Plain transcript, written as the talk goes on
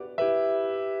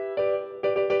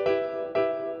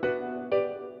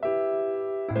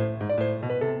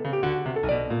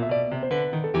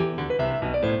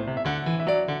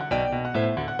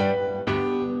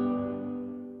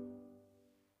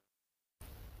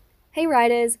Hey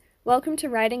writers, welcome to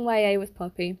Writing YA with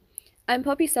Poppy. I'm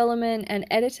Poppy Solomon, an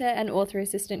editor and author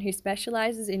assistant who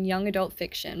specializes in young adult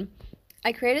fiction.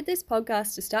 I created this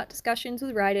podcast to start discussions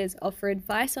with writers, offer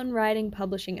advice on writing,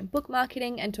 publishing, and book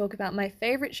marketing, and talk about my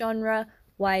favorite genre,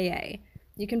 YA.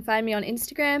 You can find me on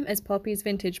Instagram as Poppy's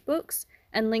Vintage Books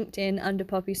and LinkedIn under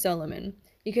Poppy Solomon.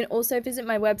 You can also visit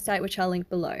my website, which I'll link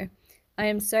below. I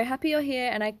am so happy you're here,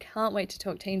 and I can't wait to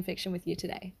talk teen fiction with you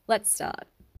today. Let's start.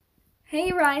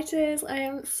 Hey writers, I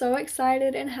am so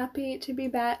excited and happy to be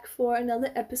back for another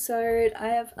episode. I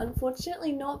have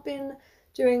unfortunately not been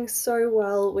doing so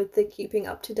well with the keeping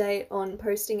up to date on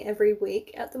posting every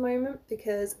week at the moment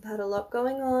because I've had a lot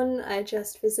going on. I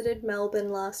just visited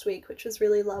Melbourne last week, which was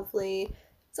really lovely.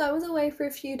 So I was away for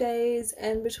a few days,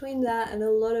 and between that and a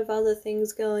lot of other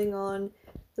things going on,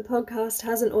 the podcast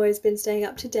hasn't always been staying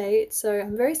up to date, so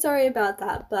I'm very sorry about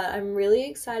that, but I'm really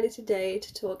excited today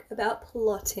to talk about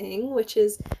plotting, which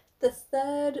is the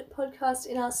third podcast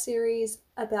in our series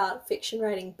about fiction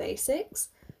writing basics.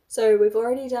 So we've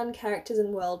already done characters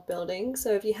and world building,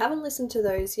 so if you haven't listened to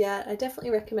those yet, I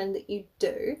definitely recommend that you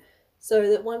do, so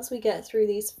that once we get through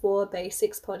these 4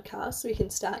 basics podcasts, we can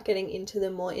start getting into the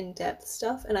more in-depth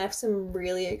stuff, and I have some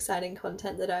really exciting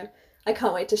content that I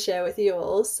can't wait to share with you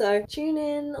all. So tune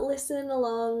in, listen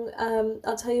along.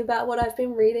 I'll tell you about what I've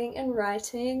been reading and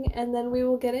writing, and then we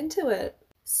will get into it.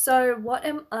 So what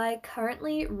am I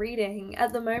currently reading?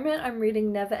 At the moment, I'm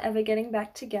reading Never Ever Getting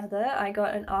Back Together. I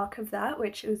got an arc of that,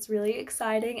 which is really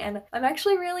exciting, and I'm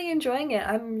actually really enjoying it.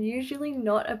 I'm usually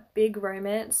not a big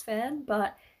romance fan,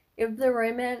 but if the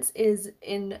romance is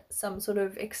in some sort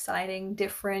of exciting,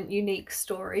 different, unique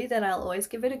story, then I'll always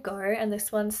give it a go. And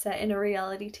this one's set in a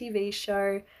reality TV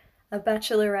show, a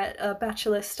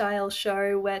bachelor style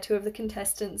show where 2 of the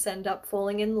contestants end up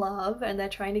falling in love and they're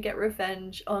trying to get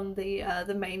revenge on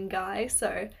the main guy.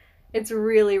 So it's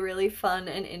really, really fun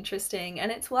and interesting,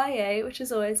 and it's YA, which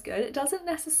is always good. It doesn't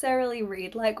necessarily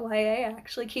read like YA. I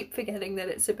actually keep forgetting that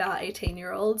it's about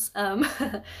 18-year-olds.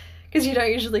 Because you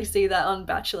don't usually see that on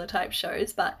Bachelor type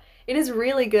shows, but it is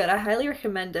really good. I highly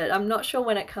recommend it. I'm not sure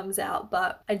when it comes out,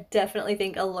 but I definitely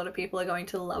think a lot of people are going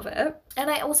to love it. And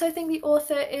I also think the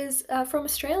author is from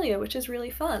Australia, which is really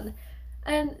fun.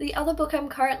 And the other book I'm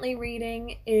currently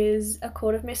reading is A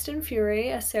Court of Mist and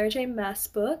Fury, a Sarah J Maas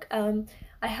book.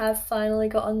 I have finally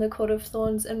got on the Court of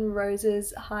Thorns and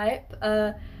Roses hype.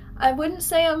 I wouldn't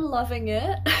say I'm loving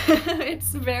it.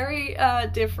 It's very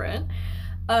different.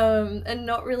 And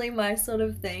not really my sort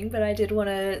of thing, but I did want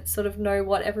to sort of know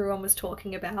what everyone was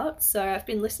talking about. So I've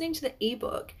been listening to the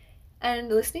ebook, and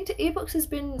listening to ebooks has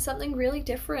been something really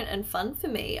different and fun for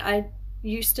me. I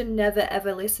used to never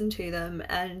ever listen to them,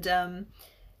 and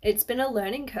it's been a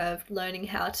learning curve, learning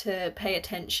how to pay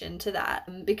attention to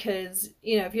that, because,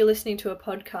 you know, if you're listening to a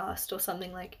podcast or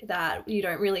something like that, you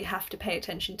don't really have to pay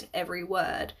attention to every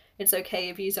word. It's okay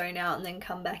if you zone out and then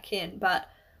come back in, but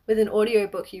with an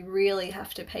audiobook you really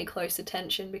have to pay close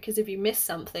attention, because if you miss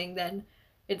something then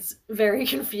it's very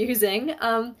confusing.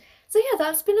 So yeah,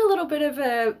 that's been a little bit of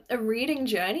a reading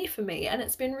journey for me, and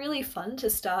it's been really fun to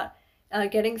start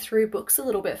getting through books a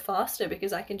little bit faster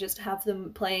because I can just have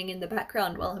them playing in the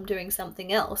background while I'm doing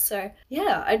something else. So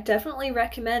yeah, I definitely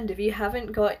recommend, if you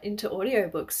haven't got into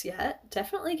audiobooks yet,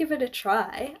 definitely give it a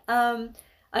try.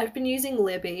 I've been using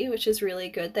Libby, which is really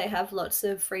good. They have lots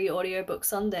of free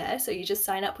audiobooks on there, so you just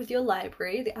sign up with your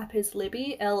library. The app is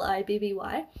Libby, Libby.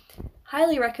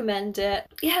 Highly recommend it.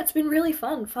 Yeah, it's been really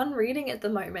fun reading at the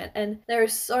moment, and there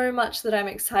is so much that I'm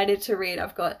excited to read.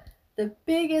 I've got the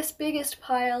biggest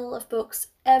pile of books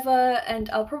ever, and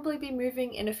I'll probably be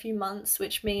moving in a few months,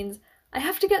 which means I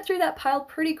have to get through that pile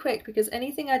pretty quick, because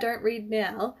anything I don't read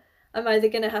now, I'm either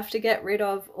going to have to get rid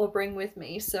of or bring with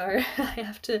me. So I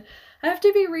have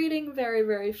to be reading very,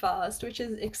 very fast, which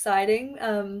is exciting.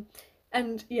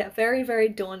 And yeah, very, very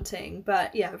daunting.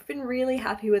 But yeah, I've been really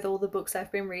happy with all the books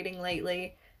I've been reading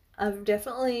lately. I've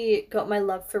definitely got my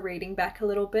love for reading back a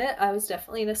little bit. I was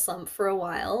definitely in a slump for a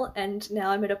while, and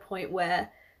now I'm at a point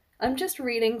where I'm just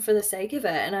reading for the sake of it,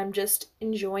 and I'm just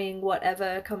enjoying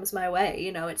whatever comes my way.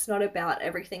 You know, it's not about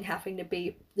everything having to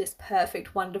be this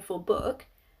perfect, wonderful book.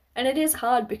 And it is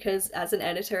hard because as an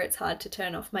editor, it's hard to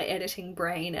turn off my editing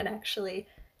brain and actually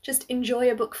just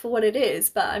enjoy a book for what it is.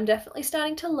 But I'm definitely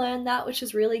starting to learn that, which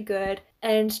is really good.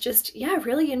 And just, yeah,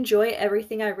 really enjoy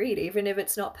everything I read, even if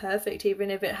it's not perfect,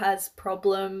 even if it has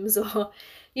problems or,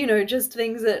 you know, just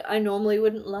things that I normally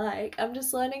wouldn't like. I'm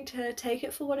just learning to take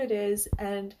it for what it is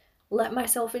and let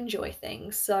myself enjoy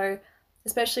things. So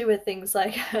especially with things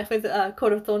like with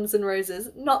Court of Thorns and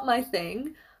Roses, not my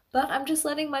thing. But I'm just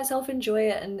letting myself enjoy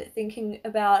it and thinking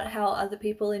about how other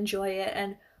people enjoy it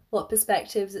and what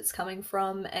perspectives it's coming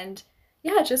from, and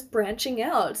yeah, just branching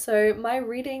out. So my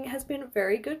reading has been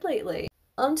very good lately.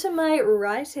 Onto my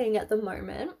writing at the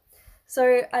moment.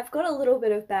 So I've got a little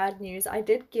bit of bad news. I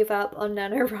did give up on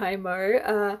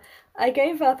NaNoWriMo. I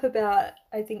gave up about,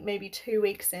 I think, maybe 2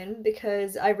 weeks in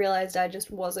because I realized I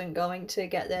just wasn't going to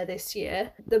get there this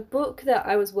year. The book that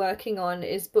I was working on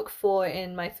is book 4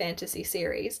 in my fantasy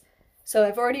series. So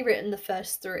I've already written the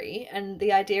first 3, and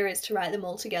the idea is to write them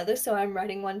all together. So I'm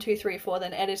writing 1, 2, 3, 4,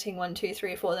 then editing 1, 2,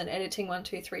 3, 4, then editing 1,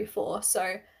 2, 3, 4.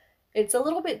 So it's a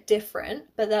little bit different,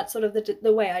 but that's sort of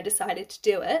the way I decided to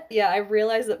do it. Yeah, I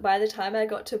realized that by the time I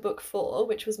got to book 4,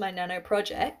 which was my Nano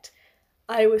project,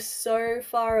 I was so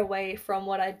far away from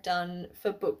what I'd done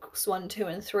for books 1, 2,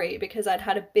 and 3 because I'd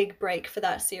had a big break for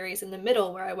that series in the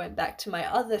middle where I went back to my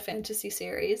other fantasy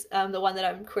series, the one that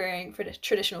I'm querying for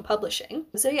traditional publishing.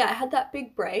 So yeah, I had that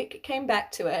big break, came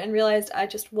back to it, and realized I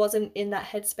just wasn't in that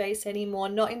headspace anymore,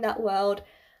 not in that world.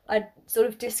 I'd sort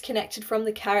of disconnected from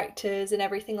the characters and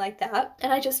everything like that,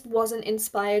 and I just wasn't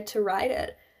inspired to write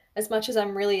it. As much as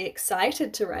I'm really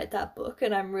excited to write that book,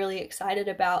 and I'm really excited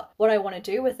about what I want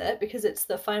to do with it because it's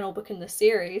the final book in the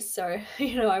series, so,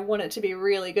 you know, I want it to be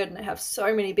really good and I have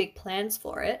so many big plans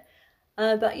for it.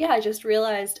 But yeah, I just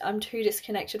realized I'm too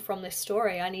disconnected from this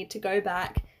story. I need to go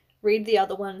back, read the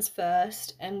other ones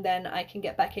first, and then I can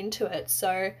get back into it.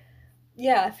 So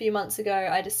yeah, a few months ago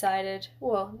I decided,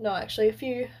 well, no,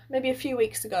 actually maybe a few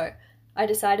weeks ago, I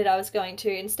decided I was going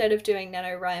to, instead of doing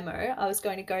NaNoWriMo, I was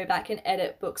going to go back and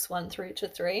edit books 1 through to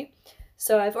 3.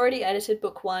 So I've already edited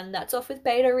book 1, that's off with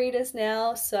beta readers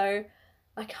now, so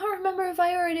I can't remember if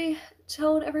I already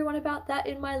told everyone about that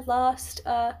in my last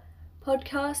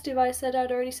podcast, if I said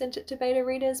I'd already sent it to beta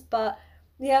readers, but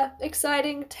yeah,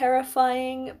 exciting,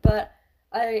 terrifying, but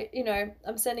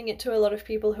I'm sending it to a lot of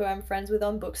people who I'm friends with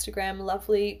on Bookstagram,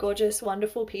 lovely, gorgeous,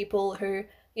 wonderful people who,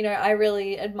 I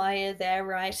really admire their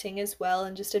writing as well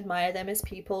and just admire them as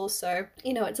people. So,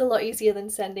 it's a lot easier than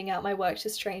sending out my work to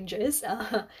strangers.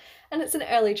 And it's an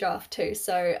early draft too,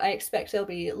 so I expect there'll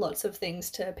be lots of things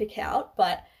to pick out,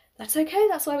 but that's okay.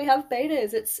 That's why we have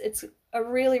betas. It's a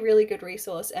really, really good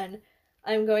resource, and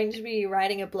I'm going to be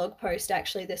writing a blog post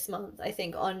actually this month, I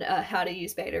think, on how to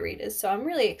use beta readers. So I'm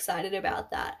really excited about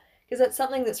that because that's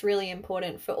something that's really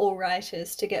important for all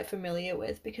writers to get familiar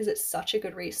with because it's such a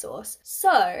good resource.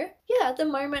 So yeah, at the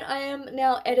moment I am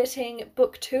now editing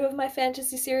book 2 of my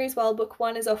fantasy series while book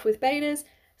 1 is off with betas.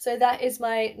 So that is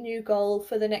my new goal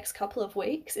for the next couple of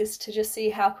weeks, is to just see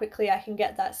how quickly I can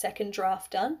get that second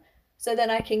draft done. So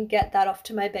then I can get that off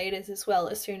to my betas as well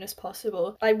as soon as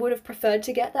possible. I would have preferred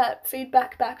to get that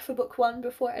feedback back for book 1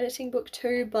 before editing book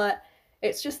 2, but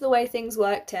it's just the way things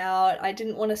worked out. I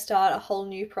didn't want to start a whole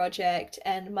new project,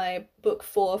 and my book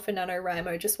 4 for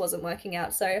NaNoWriMo just wasn't working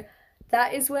out. So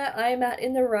that is where I'm at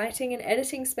in the writing and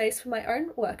editing space for my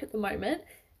own work at the moment.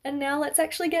 And now let's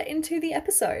actually get into the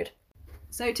episode.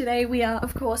 So today we are,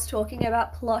 of course, talking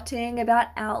about plotting, about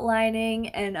outlining,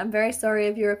 and I'm very sorry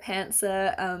if you're a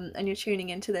pantser and you're tuning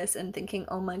into this and thinking,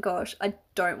 oh my gosh, I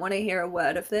don't want to hear a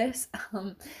word of this.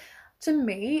 To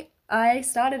me, I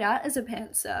started out as a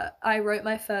pantser. I wrote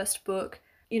my first book.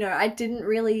 I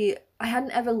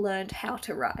hadn't ever learned how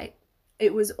to write.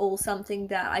 It was all something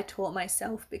that I taught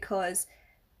myself because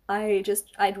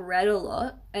I'd read a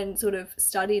lot and sort of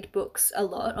studied books a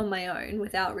lot on my own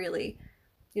without really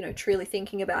truly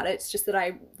thinking about it. It's just that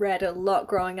I read a lot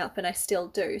growing up and I still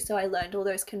do. So I learned all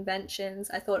those conventions.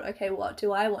 I thought, okay, what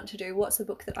do I want to do? What's a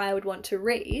book that I would want to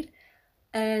read?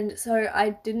 And so I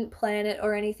didn't plan it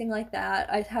or anything like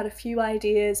that. I had a few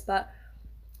ideas, but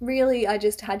really I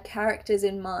just had characters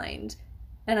in mind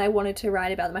and I wanted to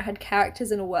write about them. I had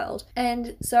characters in a world.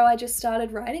 And so I just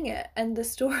started writing it, and the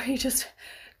story just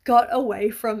got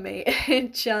away from me.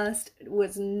 It just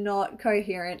was not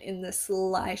coherent in the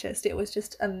slightest. It was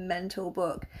just a mental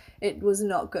book. It was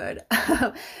not good.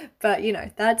 But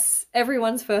that's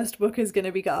everyone's first book is going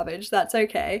to be garbage. That's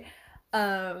okay.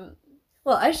 Well,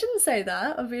 I shouldn't say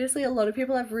that. Obviously, a lot of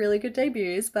people have really good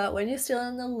debuts, but when you're still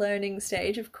in the learning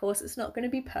stage, of course, it's not going to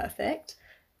be perfect.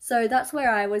 So that's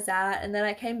where I was at, and then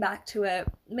I came back to it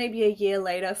maybe a year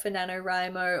later for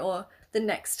NaNoWriMo, or the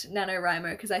next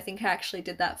NaNoWriMo, because I think I actually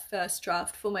did that first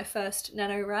draft for my first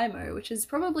NaNoWriMo, which is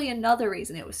probably another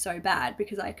reason it was so bad,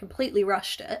 because I completely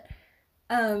rushed it.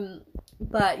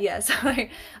 But yeah, so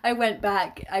I went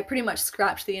back, I pretty much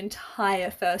scrapped the entire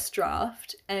first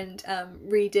draft and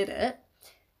redid it.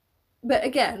 But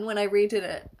again, when I redid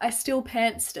it, I still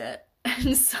pantsed it.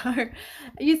 And so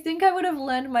you'd think I would have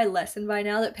learned my lesson by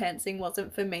now that pantsing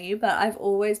wasn't for me, but I've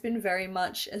always been very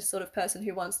much a sort of person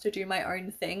who wants to do my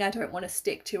own thing. I don't want to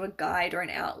stick to a guide or an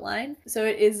outline. So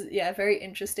it is, yeah, very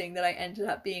interesting that I ended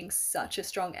up being such a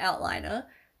strong outliner,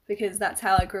 because that's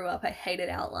how I grew up. I hated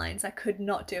outlines. I could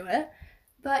not do it.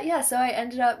 But yeah, so I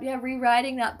ended up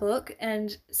rewriting that book,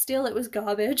 and still it was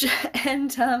garbage.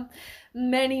 And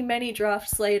many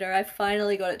drafts later, I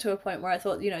finally got it to a point where I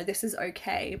thought, this is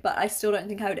okay, but I still don't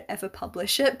think I would ever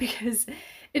publish it because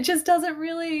it just doesn't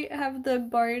really have the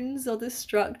bones or the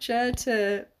structure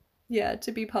to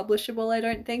be publishable. I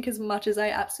don't think, as much as I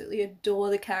absolutely adore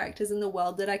the characters and the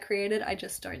world that I created, I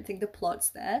just don't think the plot's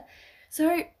there.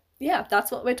 So yeah,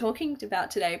 that's what we're talking about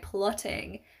today,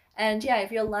 plotting. And yeah,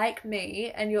 if you're like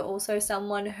me and you're also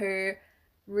someone who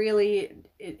really,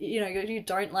 you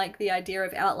don't like the idea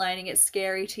of outlining, it's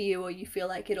scary to you, or you feel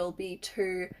like it'll be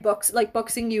too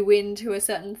boxing you into a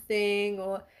certain thing,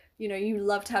 or you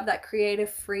love to have that creative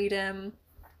freedom,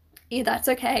 yeah, that's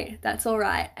okay. That's all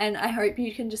right. And I hope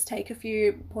you can just take a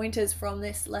few pointers from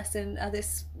this lesson,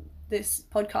 this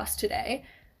podcast today,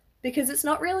 because it's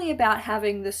not really about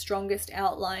having the strongest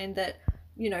outline that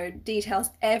details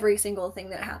every single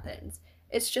thing that happens.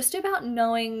 It's just about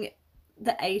knowing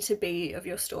the A to B of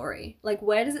your story. Like,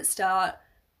 where does it start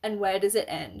and where does it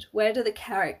end? Where do the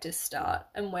characters start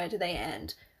and where do they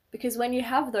end? Because when you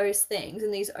have those things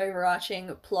and these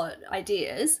overarching plot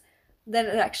ideas, then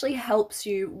it actually helps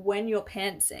you when you're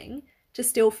pantsing to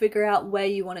still figure out where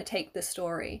you want to take the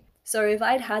story. So if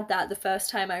I'd had that the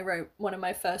first time I wrote one of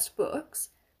my first books,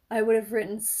 I would have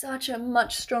written such a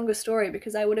much stronger story,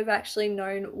 because I would have actually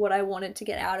known what I wanted to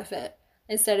get out of it,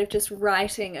 instead of just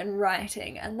writing and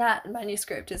writing. And that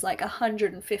manuscript is like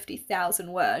 150,000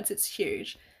 words. It's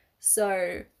huge.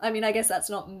 So, I mean, I guess that's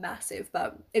not massive,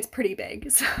 but it's pretty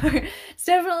big. So it's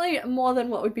definitely more than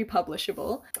what would be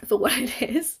publishable for what it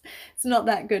is. It's not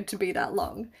that good to be that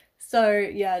long. So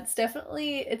yeah,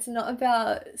 it's not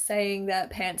about saying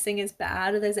that pantsing is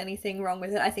bad or there's anything wrong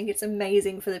with it. I think it's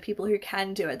amazing for the people who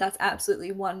can do it. That's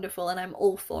absolutely wonderful, and I'm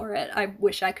all for it. I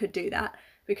wish I could do that,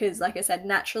 because like I said,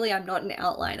 naturally I'm not an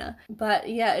outliner. But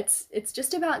yeah, it's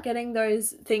just about getting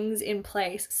those things in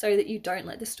place so that you don't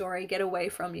let the story get away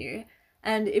from you.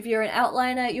 And if you're an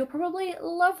outliner, you'll probably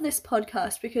love this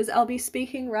podcast, because I'll be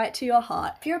speaking right to your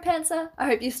heart. If you're a pantser, I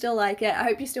hope you still like it. I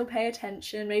hope you still pay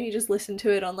attention. Maybe just listen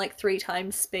to it on like 3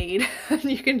 times speed and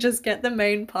you can just get the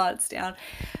main parts down.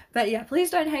 But yeah, please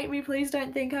don't hate me. Please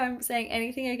don't think I'm saying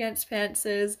anything against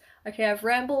pantsers. Okay, I've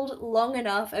rambled long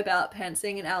enough about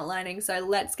pantsing and outlining, so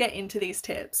let's get into these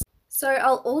tips. So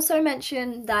I'll also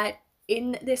mention that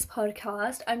in this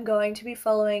podcast, I'm going to be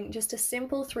following just a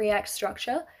simple 3-act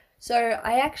structure. So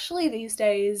I actually these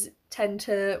days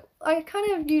I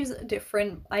kind of use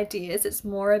different ideas. It's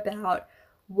more about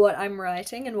what I'm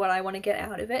writing and what I want to get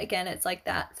out of it. Again, it's like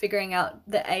that, figuring out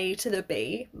the A to the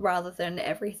B rather than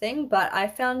everything. But I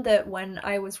found that when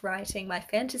I was writing my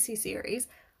fantasy series,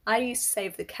 I used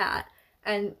Save the Cat.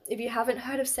 And if you haven't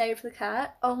heard of Save the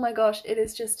Cat, oh my gosh, it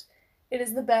is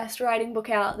the best writing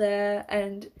book out there.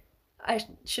 And I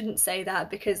shouldn't say that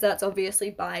because that's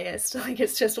obviously biased. Like,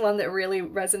 it's just one that really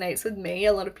resonates with me.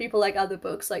 A lot of people like other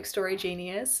books like Story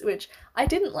Genius, which I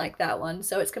didn't like that one.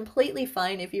 So it's completely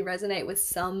fine if you resonate with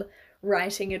some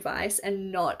writing advice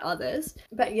and not others.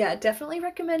 But yeah, definitely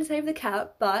recommend Save the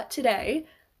Cat. But today,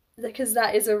 because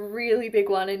that is a really big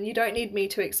one and you don't need me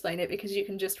to explain it because you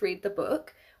can just read the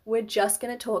book, we're just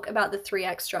going to talk about the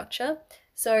 3-act structure.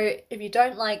 So if you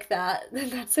don't like that,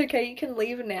 then that's okay, you can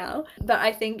leave now. But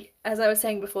I think, as I was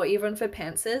saying before, even for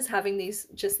pantsers, having these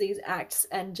acts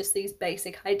and just these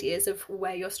basic ideas of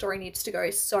where your story needs to go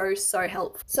is so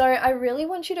helpful. So I really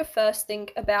want you to first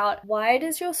think about, why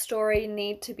does your story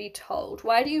need to be told?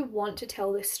 Why do you want to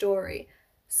tell this story?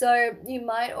 So you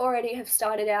might already have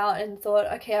started out and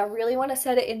thought, okay, I really want to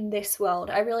set it in this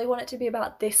world. I really want it to be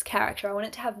about this character. I want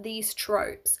it to have these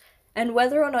tropes. And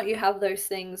whether or not you have those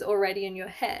things already in your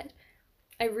head,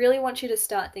 I really want you to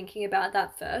start thinking about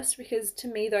that first, because to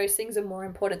me, those things are more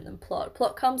important than plot.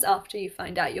 Plot comes after you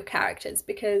find out your characters,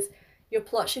 because your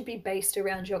plot should be based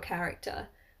around your character.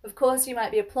 Of course, you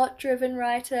might be a plot-driven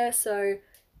writer, so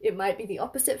it might be the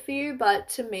opposite for you, but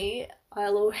to me,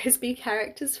 I'll always be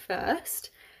characters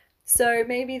first. So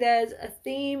maybe there's a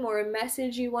theme or a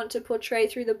message you want to portray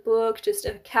through the book, just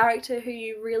a character who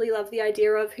you really love the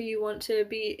idea of, who you want to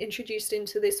be introduced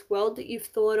into this world that you've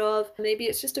thought of. Maybe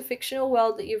it's just a fictional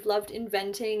world that you've loved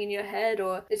inventing in your head,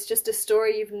 or it's just a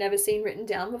story you've never seen written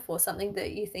down before, something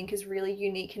that you think is really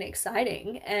unique and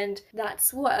exciting. And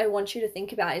that's what I want you to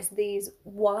think about, is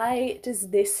why does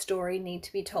this story need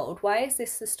to be told? Why is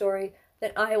this the story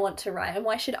that I want to write, and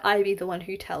why should I be the one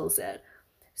who tells it?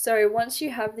 So once you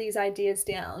have these ideas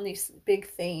down, these big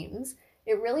themes,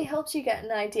 it really helps you get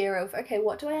an idea of, okay,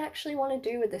 what do I actually want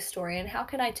to do with this story and how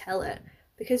can I tell it?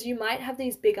 Because you might have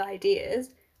these big ideas,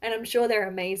 and I'm sure they're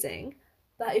amazing,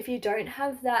 but if you don't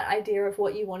have that idea of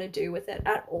what you want to do with it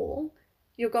at all,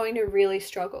 you're going to really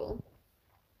struggle.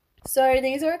 So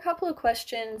these are a couple of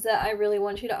questions that I really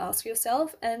want you to ask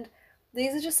yourself, and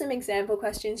these are just some example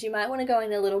questions. You might want to go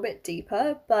in a little bit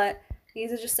deeper, but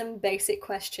these are just some basic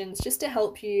questions just to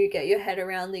help you get your head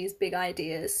around these big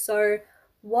ideas. So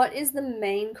what is the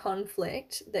main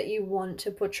conflict that you want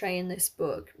to portray in this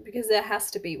book? Because there has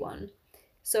to be one.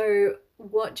 So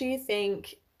what do you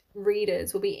think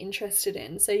readers will be interested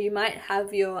in? So you might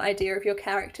have your idea of your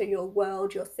character, your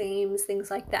world, your themes,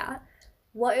 things like that.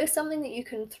 What is something that you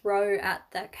can throw at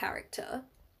that character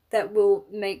that will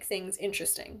make things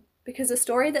interesting? Because a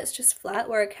story that's just flat,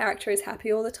 where a character is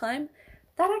happy all the time,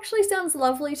 that actually sounds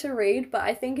lovely to read, but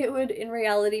I think it would in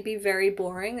reality be very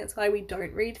boring. That's why we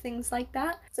don't read things like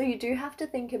that. So you do have to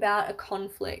think about a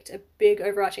conflict, a big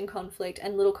overarching conflict,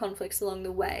 and little conflicts along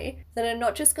the way that are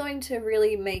not just going to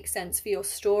really make sense for your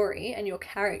story and your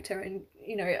character and,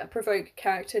 you know, provoke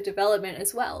character development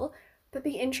as well, but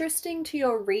be interesting to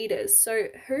your readers. So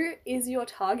who is your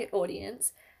target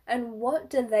audience? And what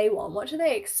do they want? What do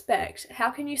they expect?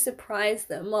 How can you surprise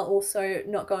them while also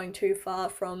not going too far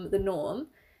from the norm?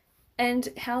 And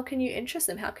how can you interest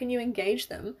them? How can you engage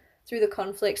them through the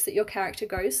conflicts that your character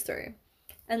goes through?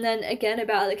 And then again,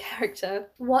 about the character,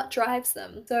 what drives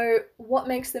them? So what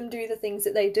makes them do the things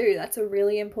that they do? That's a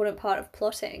really important part of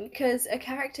plotting, because a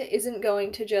character isn't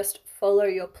going to just follow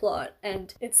your plot.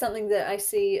 And it's something that I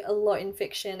see a lot in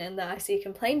fiction and that I see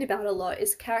complained about a lot,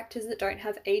 is characters that don't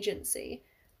have agency.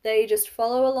 They just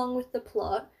follow along with the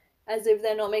plot as if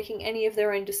they're not making any of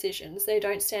their own decisions. They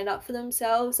don't stand up for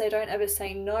themselves. They don't ever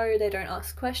say no. They don't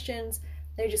ask questions.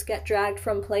 They just get dragged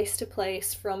from place to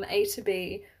place, from A to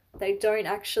B. They don't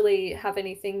actually have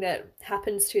anything that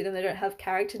happens to them. They don't have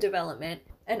character development.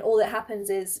 And all that happens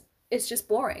is it's just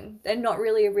boring. They're not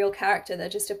really a real character. They're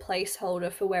just a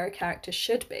placeholder for where a character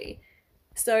should be.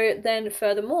 So then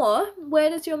furthermore, where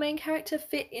does your main character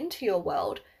fit into your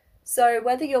world? So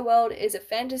whether your world is a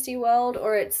fantasy world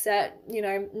or it's set, you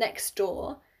know, next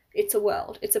door, it's a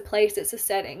world, it's a place, it's a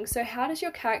setting. So how does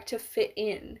your character fit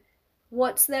in?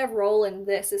 What's their role in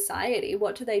their society?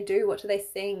 What do they do? What do they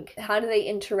think? How do they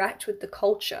interact with the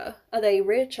culture? Are they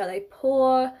rich? Are they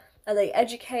poor? Are they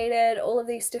educated? All of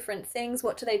these different things.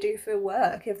 What do they do for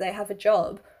work if they have a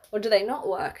job? Or do they not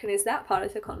work? And is that part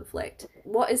of the conflict?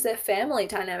 What is their family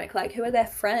dynamic like? Who are their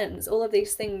friends? All of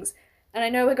these things. And I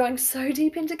know we're going so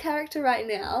deep into character right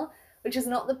now, which is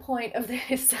not the point of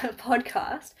this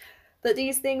podcast, but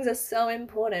these things are so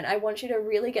important. I want you to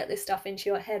really get this stuff into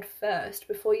your head first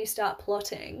before you start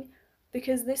plotting,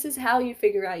 because this is how you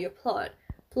figure out your plot.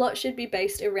 Plot should be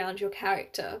based around your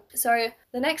character. So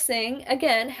the next thing,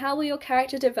 again, how will your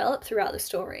character develop throughout the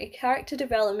story? Character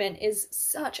development is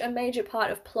such a major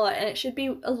part of plot, and it should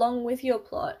be along with your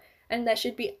plot, and there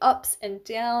should be ups and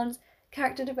downs.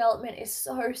 Character development is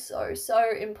so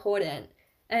important.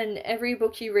 And every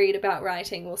book you read about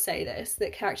writing will say this,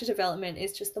 that character development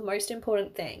is just the most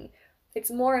important thing.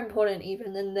 It's more important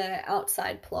even than the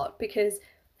outside plot, because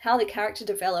how the character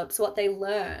develops, what they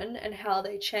learn, and how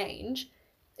they change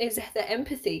is the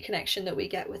empathy connection that we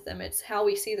get with them. It's how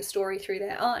we see the story through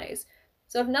their eyes.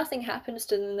 So if nothing happens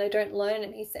to them, they don't learn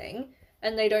anything,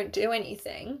 and they don't do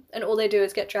anything, and all they do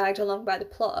is get dragged along by the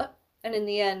plot, and in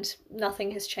the end, nothing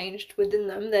has changed within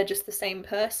them, they're just the same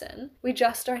person. We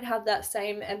just don't have that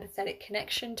same empathetic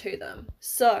connection to them.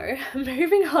 So,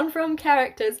 moving on from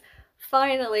characters,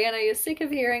 finally, I know you're sick of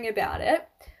hearing about it,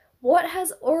 what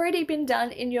has already been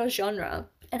done in your genre?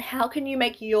 And how can you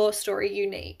make your story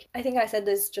unique? I think I said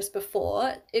this just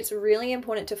before, it's really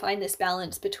important to find this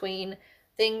balance between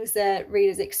things that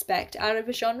readers expect out of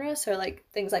a genre, so like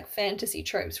things like fantasy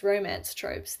tropes, romance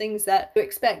tropes, things that you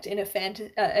expect in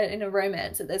a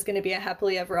romance, that there's going to be a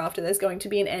happily ever after, there's going to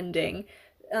be an ending,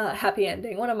 happy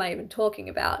ending. What am I even talking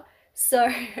about?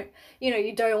 So, you know,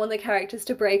 you don't want the characters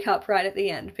to break up right at the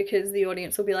end, because the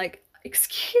audience will be like,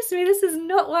 excuse me, this is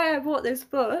not why I bought this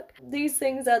book. These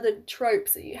things are the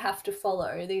tropes that you have to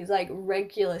follow, these like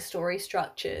regular story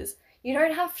structures. You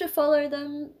don't have to follow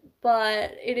them,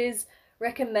 but it is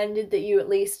recommended that you at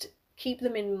least keep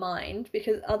them in mind,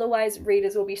 because otherwise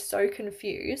readers will be so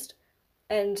confused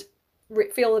and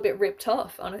feel a bit ripped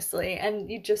off, honestly,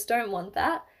 and you just don't want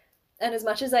that. And as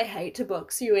much as I hate to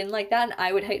box you in like that, and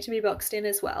I would hate to be boxed in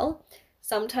as well,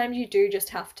 sometimes you do just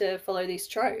have to follow these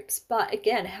tropes. But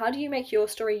again, how do you make your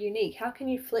story unique? How can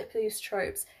you flip these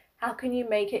tropes? How can you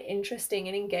make it interesting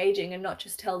and engaging and not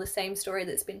just tell the same story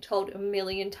that's been told a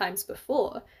million times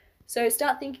before? So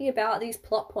start thinking about these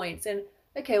plot points and,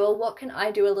 okay, well, what can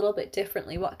I do a little bit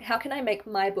differently? How can I make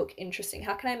my book interesting?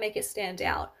 How can I make it stand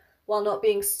out while not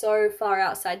being so far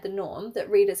outside the norm that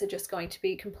readers are just going to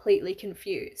be completely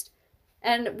confused?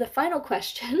 And the final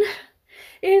question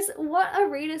is, what are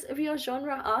readers of your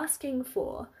genre asking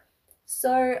for?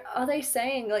 So are they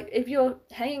saying, like, if you're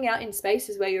hanging out in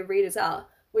spaces where your readers are,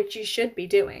 which you should be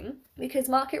doing, because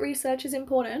market research is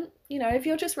important. You know, if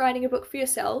you're just writing a book for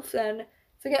yourself, then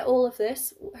forget all of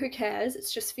this. Who cares?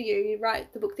 It's just for you. You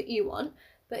write the book that you want.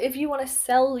 But if you want to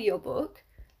sell your book,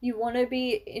 you want to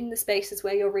be in the spaces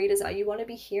where your readers are. You want to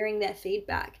be hearing their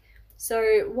feedback.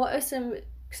 So what are some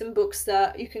books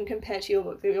that you can compare to your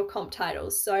book, your comp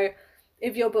titles? So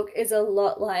if your book is a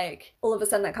lot like, all of a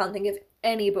sudden I can't think of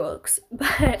any books,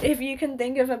 but if you can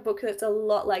think of a book that's a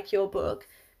lot like your book,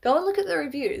 go and look at the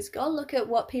reviews. Go and look at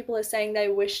what people are saying they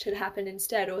wished had happened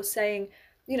instead, or saying,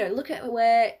 you know, look at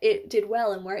where it did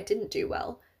well and where it didn't do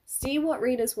well. See what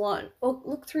readers want, or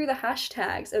look through the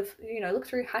hashtags of, you know, look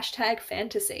through hashtag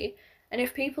fantasy. And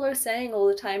if people are saying all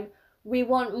the time, we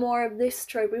want more of this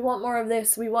trope, we want more of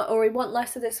this, we want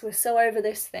less of this, we're so over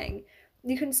this thing,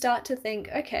 you can start to think,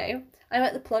 okay, I'm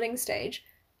at the plotting stage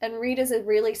and readers are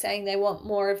really saying they want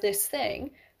more of this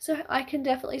thing, so I can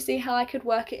definitely see how I could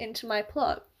work it into my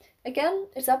plot. Again,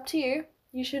 it's up to you.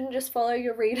 You shouldn't just follow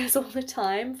your readers all the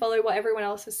time, follow what everyone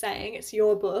else is saying. It's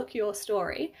your book, your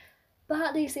story.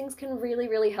 But these things can really,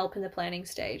 really help in the planning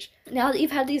stage. Now that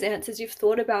you've had these answers, you've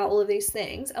thought about all of these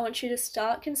things, I want you to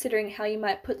start considering how you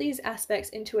might put these aspects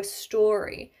into a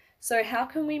story. So how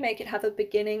can we make it have a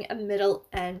beginning, a middle,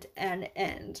 and an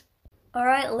end?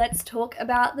 Alright, let's talk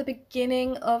about the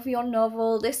beginning of your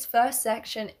novel. This first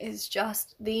section is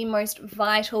just the most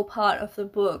vital part of the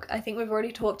book. I think we've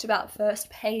already talked about first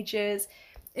pages.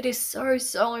 It is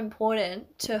so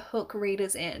important to hook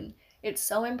readers in. It's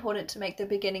so important to make the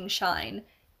beginning shine,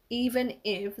 even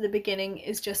if the beginning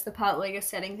is just the part where you're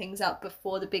setting things up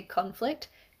before the big conflict.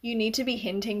 You need to be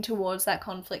hinting towards that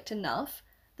conflict enough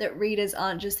that readers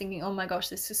aren't just thinking, oh my gosh,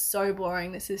 this is so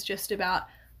boring, this is just about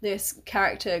this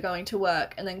character going to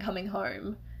work and then coming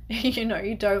home. You know,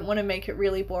 you don't want to make it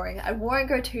really boring. I won't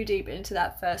go too deep into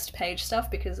that first page stuff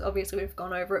because obviously we've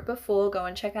gone over it before. Go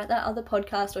and check out that other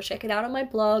podcast or check it out on my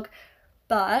blog.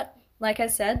 But like I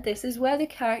said, this is where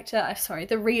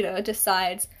the reader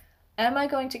decides, am I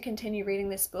going to continue reading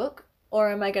this book or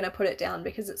am I going to put it down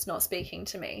because it's not speaking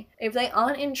to me? If they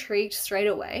aren't intrigued straight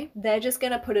away, they're just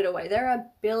going to put it away. There are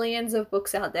billions of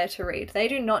books out there to read. They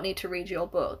do not need to read your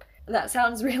book. That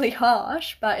sounds really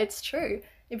harsh, but it's true.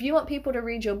 If you want people to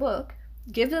read your book,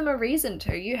 give them a reason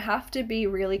to. You have to be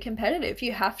really competitive.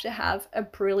 You have to have a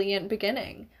brilliant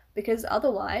beginning, because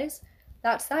otherwise,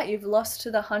 that's that. You've lost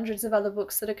to the hundreds of other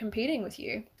books that are competing with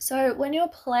you. So when you're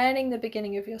planning the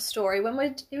beginning of your story, when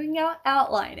we're doing our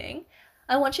outlining,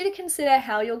 I want you to consider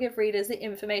how you'll give readers the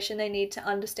information they need to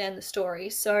understand the story.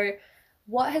 So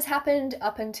what has happened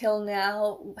up until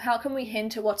now? How can we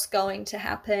hint at what's going to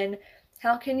happen?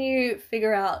 How can you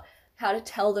figure out how to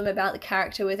tell them about the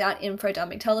character without info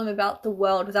dumping? Tell them about the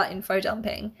world without info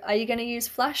dumping? Are you going to use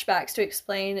flashbacks to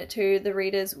explain to the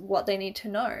readers what they need to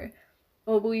know?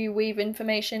 Or will you weave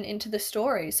information into the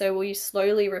story? So will you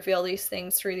slowly reveal these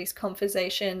things through these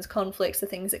conversations, conflicts, the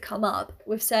things that come up?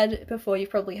 We've said before,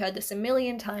 you've probably heard this a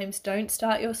million times, don't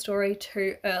start your story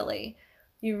too early.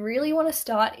 You really want to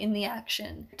start in the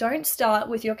action. Don't start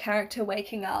with your character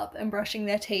waking up and brushing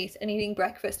their teeth and eating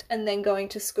breakfast and then going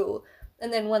to school.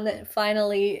 And then when they're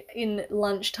finally in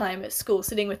lunchtime at school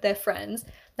sitting with their friends,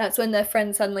 that's when their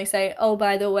friends suddenly say, oh,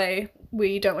 by the way,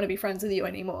 we don't want to be friends with you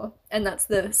anymore. And that's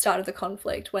the start of the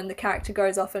conflict, when the character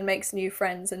goes off and makes new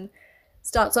friends and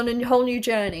starts on a whole new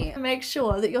journey. Make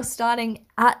sure that you're starting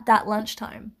at that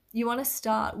lunchtime. You want to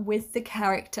start with the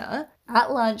character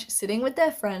at lunch, sitting with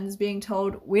their friends, being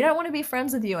told, we don't want to be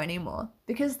friends with you anymore.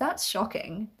 Because that's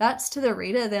shocking. That's, to the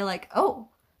reader, they're like, oh,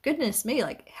 goodness me,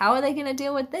 like, how are they going to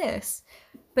deal with this?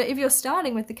 But if you're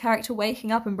starting with the character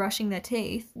waking up and brushing their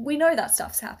teeth, we know that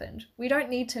stuff's happened. We don't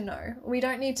need to know. We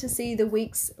don't need to see the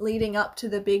weeks leading up to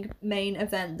the big main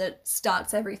event that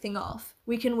starts everything off.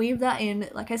 We can weave that in,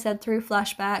 like I said, through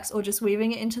flashbacks or just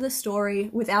weaving it into the story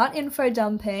without info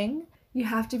dumping. You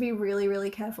have to be really, really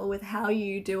careful with how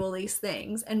you do all these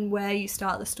things and where you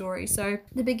start the story. So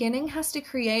the beginning has to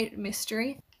create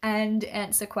mystery and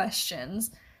answer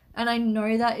questions. And I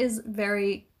know that is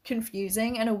very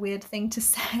confusing and a weird thing to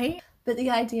say, but the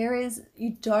idea is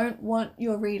you don't want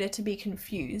your reader to be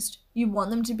confused. You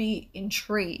want them to be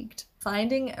intrigued.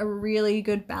 Finding a really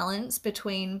good balance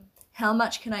between how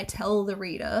much can I tell the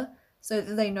reader so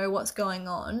that they know what's going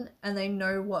on and they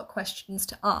know what questions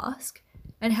to ask?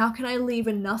 And how can I leave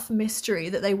enough mystery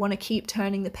that they want to keep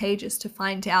turning the pages to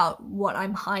find out what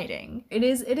I'm hiding? It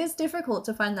is difficult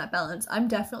to find that balance. I'm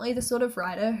definitely the sort of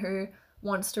writer who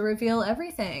wants to reveal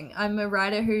everything. I'm a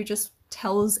writer who just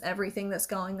tells everything that's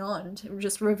going on,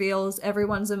 just reveals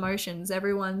everyone's emotions,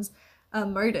 everyone's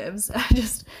motives. I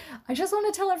just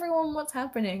want to tell everyone what's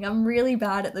happening. I'm really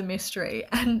bad at the mystery,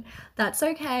 and that's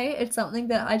okay. It's something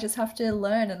that I just have to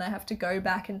learn, and I have to go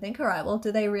back and think, all right, well,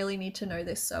 do they really need to know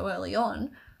this so early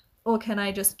on? Or can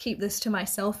I just keep this to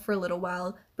myself for a little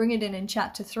while, bring it in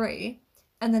chapter 3,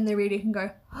 and then the reader can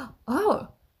go, oh,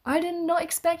 I did not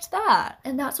expect that.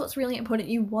 And that's what's really important.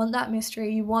 You want that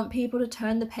mystery. You want people to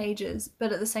turn the pages,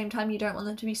 but at the same time, you don't want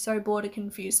them to be so bored or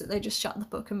confused that they just shut the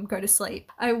book and go to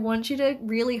sleep. I want you to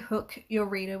really hook your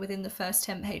reader within the first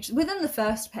 10 pages. Within the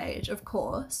first page, of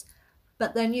course,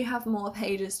 but then you have more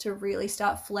pages to really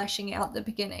start fleshing out the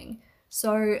beginning.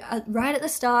 So right at the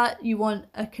start, you want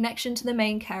a connection to the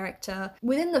main character.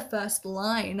 Within the first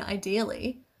line,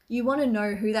 ideally, you want to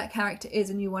know who that character is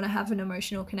and you want to have an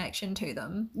emotional connection to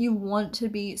them. You want to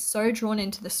be so drawn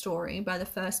into the story by the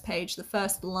first page, the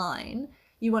first line.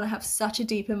 You want to have such a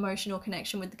deep emotional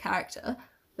connection with the character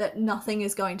that nothing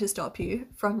is going to stop you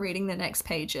from reading the next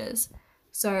pages.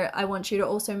 So I want you to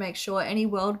also make sure any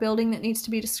world building that needs to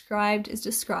be described is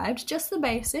described, just the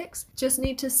basics, just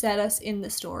need to set us in the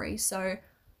story. So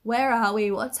where are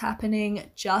we, what's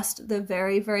happening, just the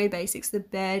very, very basics, the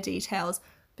bare details,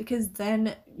 because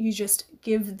then you just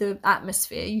give the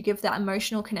atmosphere, you give that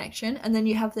emotional connection, and then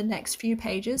you have the next few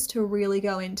pages to really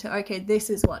go into, okay, this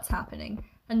is what's happening,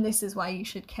 and this is why you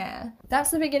should care.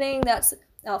 That's the beginning, that's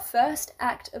our first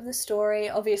act of the story.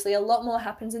 Obviously, a lot more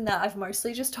happens in that. I've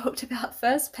mostly just talked about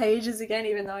first pages again,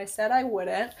 even though I said I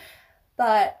wouldn't.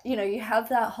 But, you know, you have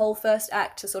that whole first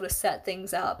act to sort of set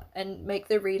things up and make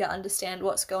the reader understand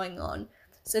what's going on,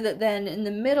 so that then in the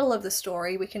middle of the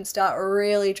story, we can start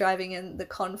really driving in the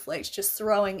conflict, just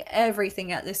throwing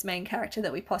everything at this main character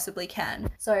that we possibly can.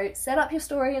 So set up your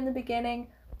story in the beginning,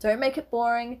 don't make it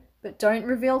boring, but don't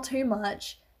reveal too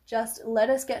much. Just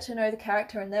let us get to know the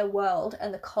character and their world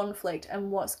and the conflict and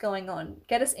what's going on.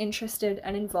 Get us interested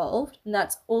and involved, and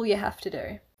that's all you have to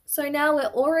do. So now we're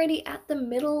already at the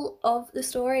middle of the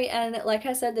story, and like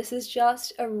I said, this is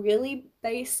just a really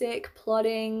basic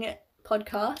plotting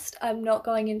podcast. I'm not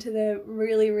going into the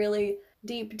really, really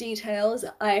deep details.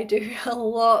 I do a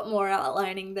lot more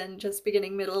outlining than just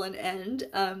beginning, middle, and end.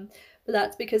 But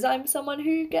that's because I'm someone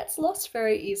who gets lost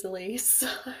very easily. So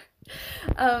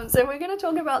we're going to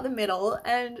talk about the middle,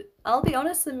 and I'll be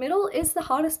honest, the middle is the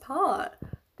hardest part,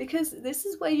 because this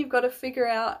is where you've got to figure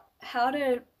out how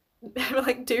to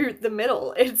like do the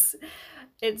middle.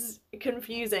 It's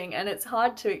confusing and it's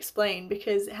hard to explain,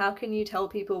 because how can you tell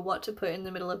people what to put in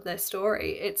the middle of their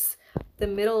story? It's the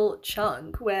middle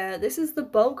chunk where this is the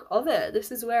bulk of it.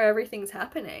 This is where everything's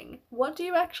happening. What do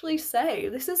you actually say?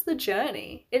 This is the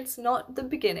journey. It's not the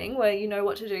beginning where you know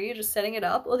what to do, you're just setting it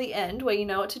up, or the end where you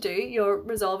know what to do, you're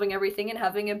resolving everything and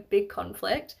having a big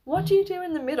conflict. What do you do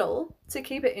in the middle to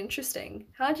keep it interesting?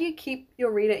 How do you keep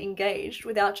your reader engaged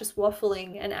without just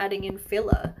waffling and adding in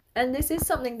filler? And this is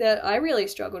something that I really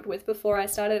struggled with before I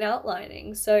started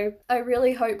outlining. So I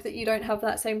really hope that you don't have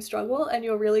that same struggle and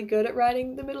you're really good at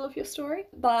writing the middle of your story.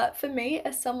 But for me,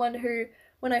 as someone who,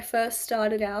 when I first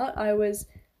started out, I was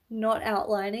not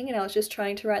outlining and I was just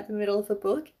trying to write the middle of a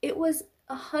book, it was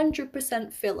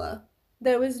 100% filler.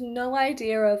 There was no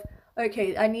idea of,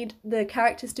 okay, I need the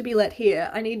characters to be led here.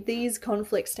 I need these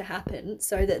conflicts to happen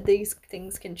so that these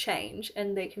things can change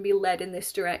and they can be led in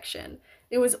this direction.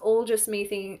 It was all just me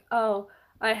thinking, oh,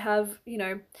 I have,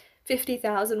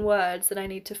 50,000 words that I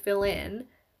need to fill in.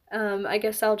 I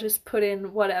guess I'll just put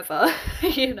in whatever,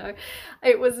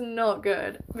 It was not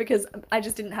good because I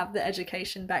just didn't have the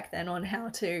education back then on how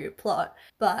to plot.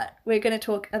 But we're going to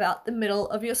talk about the middle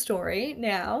of your story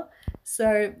now.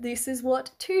 So this is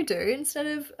what to do instead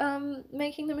of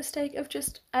making the mistake of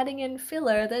just adding in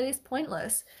filler that is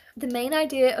pointless. The main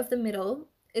idea of the middle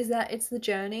is that it's the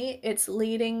journey, it's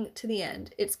leading to the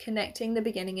end, it's connecting the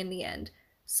beginning and the end.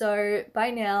 So by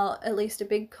now, at least a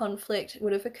big conflict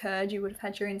would have occurred, you would have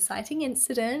had your inciting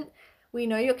incident, we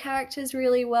know your characters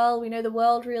really well, we know the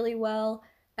world really well,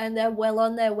 and they're well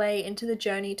on their way into the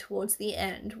journey towards the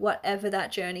end, whatever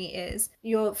that journey is.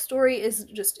 Your story is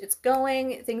just, it's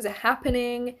going, things are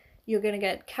happening, you're going to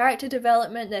get character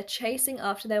development, they're chasing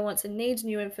after their wants and needs,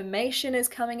 new information is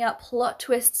coming out, plot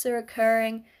twists are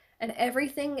occurring, and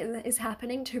everything is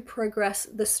happening to progress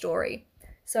the story.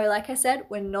 So like I said,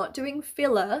 we're not doing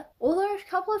filler, although a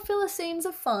couple of filler scenes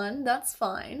are fun, that's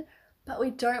fine, But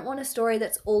we don't want a story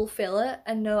that's all filler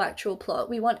and no actual plot.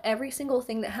 We want every single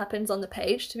thing that happens on the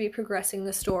page to be progressing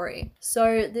the story.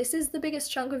 So this is the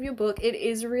biggest chunk of your book. It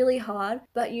is really hard,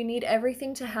 but you need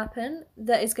everything to happen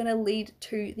that is going to lead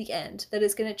to the end, that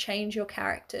is going to change your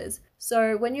characters.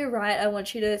 So when you write, I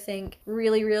want you to think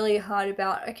really, really hard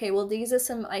about, okay, well, these are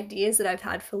some ideas that I've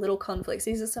had for little conflicts.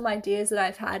 These are some ideas that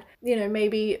I've had,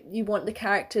 maybe you want the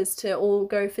characters to all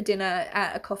go for dinner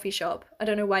at a coffee shop. I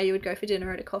don't know why you would go for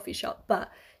dinner at a coffee shop,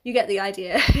 but you get the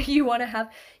idea. You want to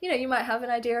have, you might have an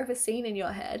idea of a scene in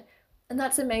your head, and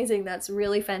that's amazing. That's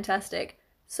really fantastic.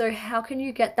 So how can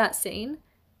you get that scene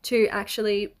to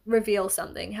actually reveal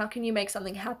something? How can you make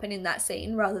something happen in that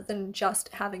scene rather than just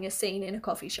having a scene in a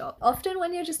coffee shop? Often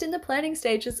when you're just in the planning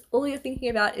stages, all you're thinking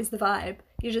about is the vibe.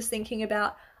 You're just thinking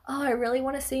about, oh, I really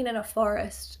want a scene in a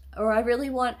forest, or I really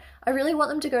want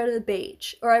them to go to the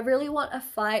beach, or I really want a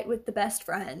fight with the best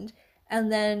friend, and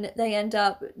then they end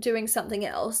up doing something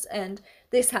else, and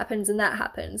this happens and that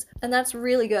happens. And that's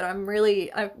really good. I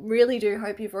really do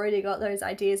hope you've already got those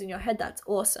ideas in your head. That's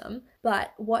awesome.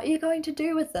 But what are you going to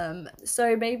do with them?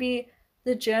 So maybe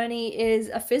the journey is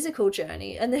a physical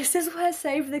journey, and this is where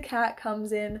Save the Cat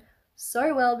comes in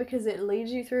so well, because it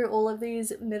leads you through all of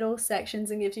these middle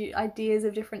sections and gives you ideas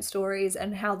of different stories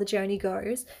and how the journey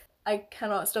goes. I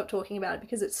cannot stop talking about it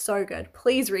because it's so good.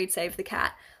 Please read Save the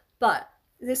Cat. But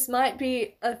this might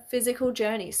be a physical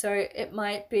journey, so it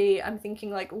might be, I'm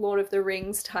thinking like Lord of the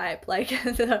Rings type, like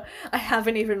I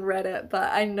haven't even read it,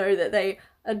 but I know that they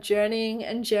are journeying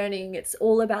and journeying. It's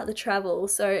all about the travel,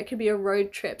 so it could be a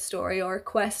road trip story or a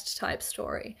quest type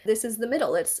story. This is the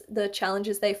middle. It's the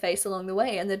challenges they face along the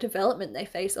way and the development they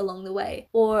face along the way.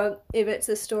 Or if it's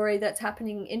a story that's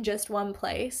happening in just one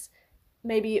place,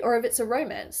 maybe, or if it's a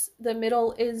romance, the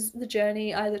middle is the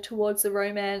journey either towards the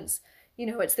romance,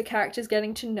 it's the characters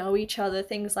getting to know each other,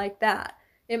 things like that.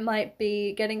 It might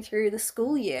be getting through the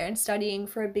school year and studying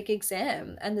for a big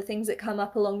exam and the things that come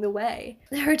up along the way.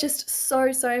 There are just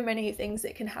so many things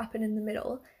that can happen in the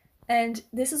middle. And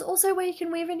this is also where you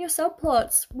can weave in your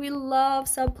subplots. We love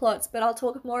subplots, but I'll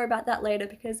talk more about that later,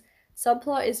 because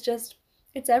subplot is just,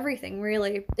 it's everything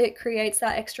really. It creates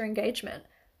that extra engagement.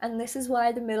 And this is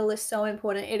why the middle is so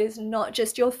important. It is not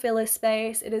just your filler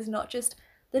space. It is not just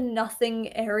the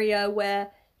nothing area where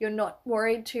you're not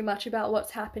worried too much about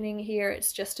what's happening here.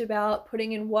 It's just about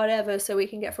putting in whatever so we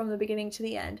can get from the beginning to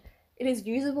the end. It is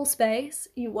usable space.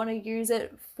 You want to use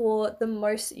it for the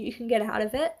most you can get out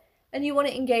of it, and you want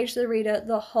to engage the reader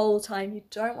the whole time. You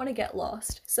don't want to get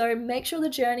lost. So make sure the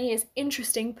journey is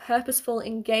interesting, purposeful,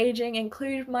 engaging,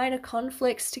 include minor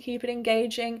conflicts to keep it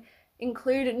engaging,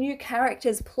 include new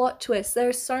characters, plot twists.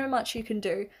 There's so much you can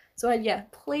do. So yeah,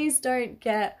 please don't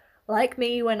get like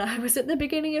me when I was at the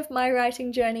beginning of my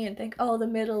writing journey and think, oh, the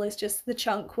middle is just the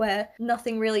chunk where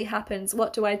nothing really happens.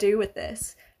 What do I do with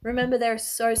this? Remember, there is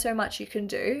so much you can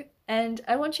do. And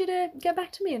I want you to get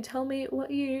back to me and tell me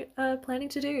what you are planning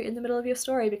to do in the middle of your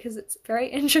story, because it's very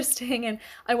interesting and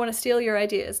I want to steal your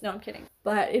ideas. No, I'm kidding.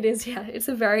 But it is, it's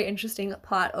a very interesting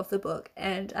part of the book,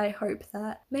 and I hope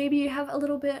that maybe you have a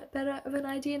little bit better of an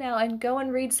idea now and go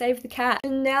and read Save the Cat.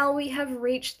 And now we have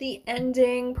reached the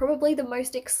ending, probably the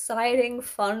most exciting,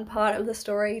 fun part of the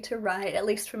story to write. At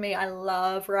least for me, I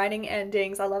love writing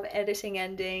endings. I love editing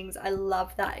endings. I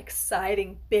love that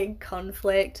exciting big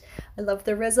conflict. I love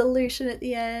the resolution at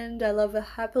the end. I love a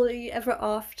happily ever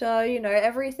after,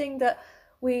 everything that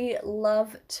we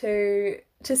love to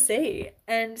see.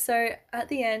 And so at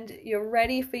the end, you're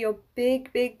ready for your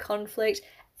big conflict.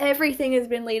 Everything has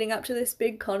been leading up to this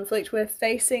big conflict. We're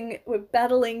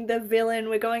battling the villain,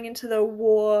 we're going into the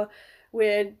war,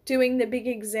 we're doing the big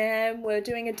exam, we're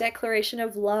doing a declaration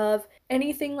of love,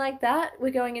 anything like that.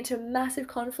 We're going into massive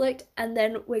conflict, and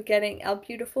then we're getting our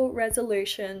beautiful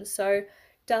resolution. So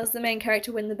does the main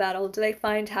character win the battle? Do they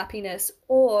find happiness?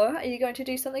 Or are you going to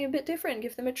do something a bit different?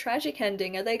 Give them a tragic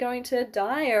ending? Are they going to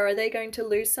die, or are they going to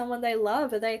lose someone they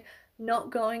love? Are they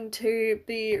not going to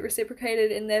be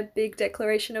reciprocated in their big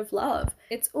declaration of love?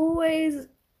 It's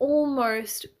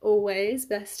almost always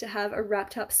best to have a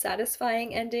wrapped up,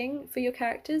 satisfying ending for your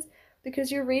characters,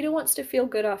 because your reader wants to feel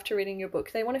good after reading your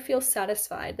book. They want to feel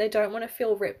satisfied. They don't want to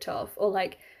feel ripped off, or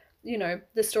like,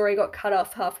 the story got cut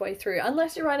off halfway through.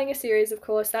 Unless you're writing a series, of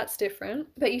course, that's different.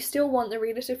 But you still want the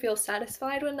reader to feel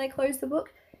satisfied when they close the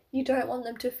book. You don't want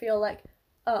them to feel like,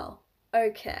 oh,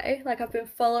 okay, like I've been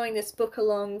following this book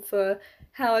along for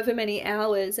however many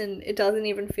hours and it doesn't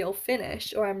even feel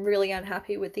finished, or I'm really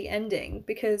unhappy with the ending,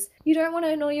 because you don't want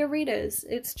to annoy your readers.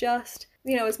 It's just,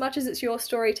 you know, as much as it's your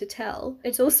story to tell,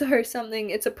 it's also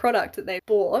something, it's a product that they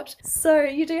bought. So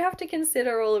you do have to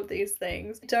consider all of these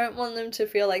things. You don't want them to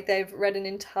feel like they've read an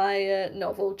entire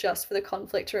novel just for the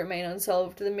conflict to remain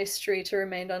unsolved, the mystery to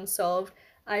remain unsolved.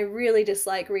 I really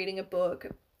dislike reading a book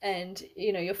and,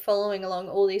 you know, you're following along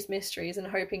all these mysteries and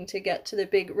hoping to get to the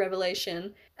big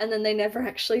revelation, and then they never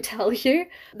actually tell you.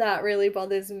 That really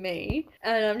bothers me,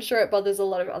 and I'm sure it bothers a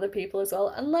lot of other people as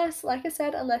well. Unless, like I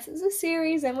said, unless it's a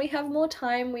series and we have more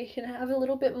time, we can have a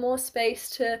little bit more space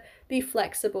to be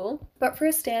flexible. But for a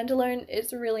standalone,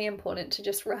 it's really important to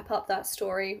just wrap up that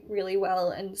story really well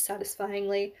and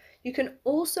satisfyingly. You can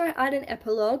also add an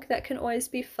epilogue. That can always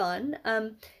be fun.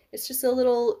 It's just a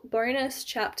little bonus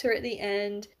chapter at the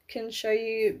end, can show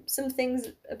you some things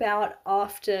about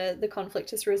after the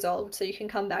conflict is resolved, so you can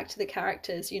come back to the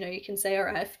characters. You know, you can say, all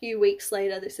right, a few weeks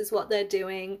later, this is what they're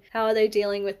doing, how are they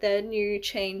dealing with their new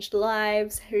changed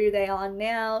lives, who they are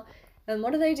now, and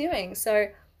what are they doing. So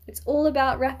it's all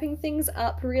about wrapping things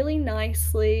up really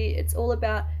nicely. It's all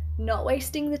about not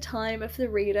wasting the time of the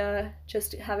reader,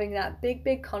 just having that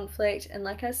big conflict. And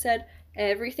like I said,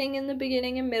 everything in the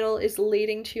beginning and middle is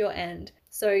leading to your end.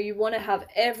 So you want to have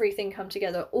everything come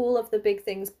together, all of the big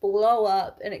things blow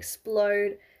up and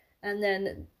explode, and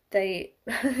then they,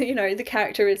 you know, the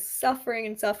character is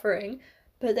suffering,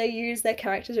 but they use their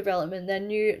character development, their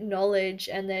new knowledge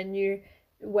and their new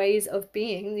ways of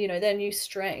being, you know, their new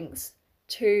strengths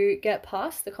to get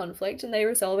past the conflict, and they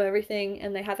resolve everything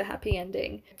and they have a happy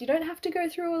ending. You don't have to go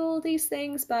through all of these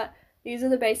things, but these are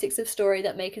the basics of story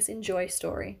that make us enjoy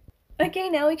story. Okay,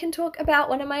 now we can talk about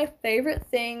one of my favorite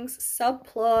things,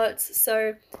 subplots.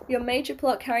 So your major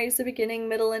plot carries the beginning,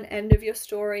 middle, and end of your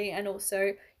story, and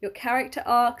also your character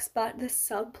arcs, but the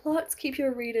subplots keep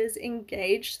your readers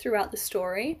engaged throughout the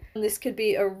story. And this could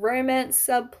be a romance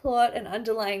subplot, an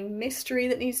underlying mystery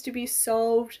that needs to be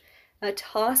solved, a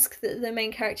task that the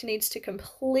main character needs to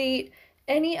complete,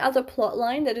 any other plot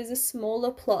line that is a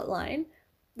smaller plot line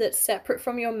that's separate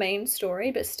from your main story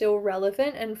but still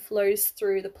relevant and flows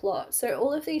through the plot. So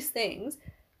all of these things,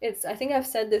 I think I've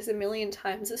said this a million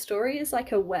times, a story is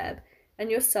like a web, and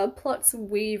your subplots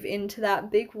weave into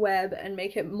that big web and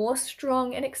make it more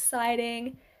strong and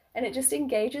exciting, and it just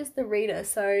engages the reader.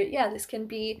 So yeah, this can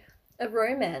be a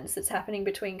romance that's happening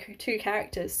between two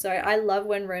characters. So I love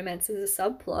when romance is a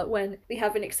subplot, when we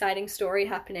have an exciting story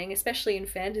happening, especially in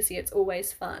fantasy. It's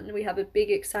always fun. We have a big,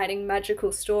 exciting,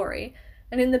 magical story,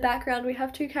 and in the background we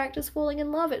have two characters falling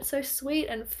in love. It's so sweet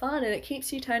and fun, and it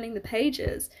keeps you turning the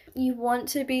pages. You want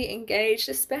to be engaged,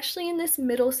 especially in this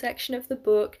middle section of the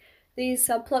book. These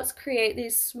subplots create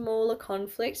these smaller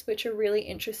conflicts which are really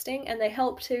interesting, and they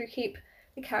help to keep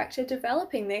the character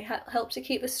developing. They help to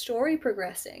keep the story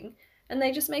progressing, and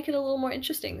they just make it a little more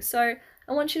interesting. So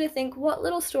I want you to think, what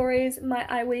little stories might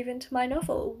I weave into my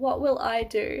novel? What will I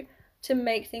do to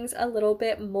make things a little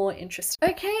bit more interesting?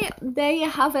 Okay, there you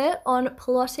have it on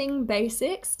plotting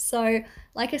basics. So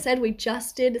like I said, we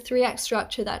just did 3-act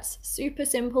structure. That's super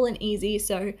simple and easy.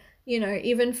 So, you know,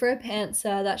 even for a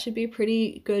pantser, that should be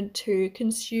pretty good to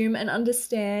consume and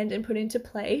understand and put into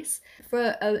place.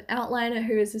 For an outliner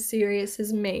who is as serious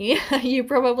as me, you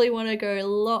probably want to go a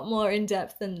lot more in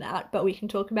depth than that, but we can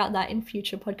talk about that in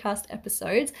future podcast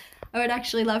episodes. I would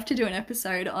actually love to do an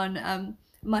episode on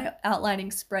my outlining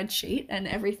spreadsheet and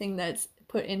everything that's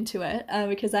put into it,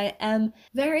 because I am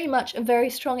very much a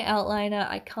very strong outliner.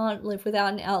 I can't live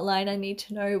without an outline. I need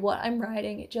to know what I'm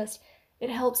writing. It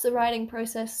helps the writing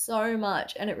process so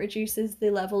much, and it reduces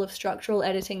the level of structural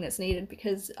editing that's needed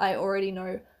because I already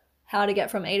know how to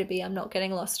get from A to B. I'm not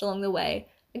getting lost along the way.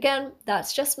 Again,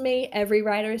 that's just me. Every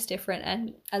writer is different,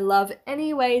 and I love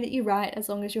any way that you write as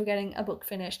long as you're getting a book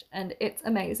finished, and it's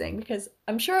amazing because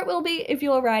I'm sure it will be if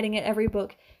you're writing it. Every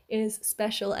book is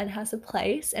special and has a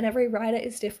place, and every writer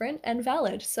is different and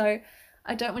valid. So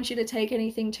I don't want you to take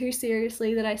anything too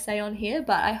seriously that I say on here,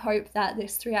 but I hope that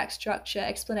this 3-act structure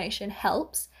explanation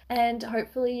helps, and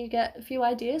hopefully you get a few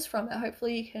ideas from it.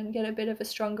 Hopefully you can get a bit of a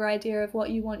stronger idea of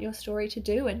what you want your story to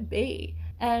do and be.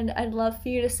 And I'd love for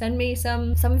you to send me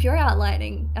some of your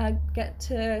outlining. Get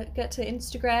to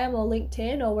Instagram or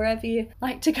LinkedIn or wherever you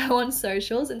like to go on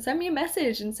socials, and send me a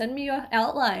message and send me your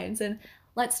outlines, and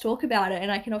let's talk about it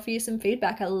and I can offer you some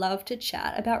feedback. I love to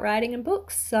chat about writing and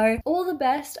books. So all the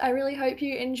best. I really hope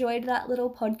you enjoyed that little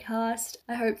podcast.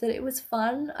 I hope that it was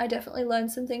fun. I definitely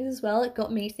learned some things as well. It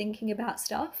got me thinking about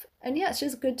stuff. And yeah, it's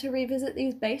just good to revisit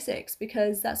these basics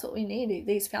because that's what we need,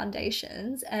 these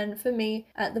foundations. And for me,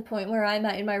 at the point where I'm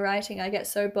at in my writing, I get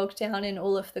so bogged down in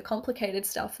all of the complicated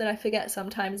stuff that I forget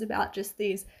sometimes about just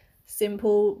these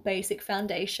simple basic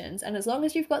foundations. And as long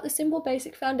as you've got the simple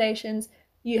basic foundations,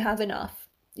 you have enough.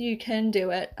 You can do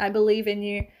it. I believe in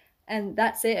you. And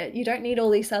that's it. You don't need all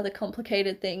these other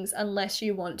complicated things unless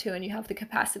you want to and you have the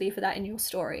capacity for that in your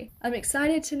story. I'm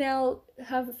excited to now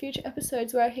have future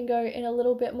episodes where I can go in a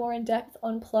little bit more in depth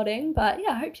on plotting. But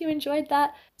yeah, I hope you enjoyed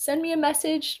that. Send me a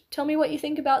message. Tell me what you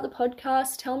think about the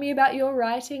podcast. Tell me about your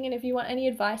writing. And if you want any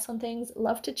advice on things,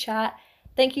 love to chat.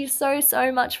 Thank you so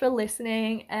much for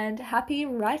listening and happy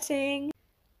writing.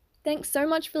 Thanks so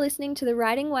much for listening to the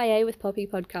Writing YA with Poppy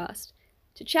podcast.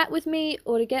 To chat with me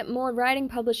or to get more writing,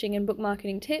 publishing, and book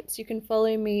marketing tips, you can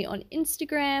follow me on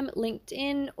Instagram,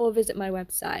 LinkedIn, or visit my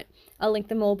website. I'll link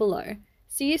them all below.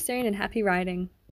 See you soon and happy writing.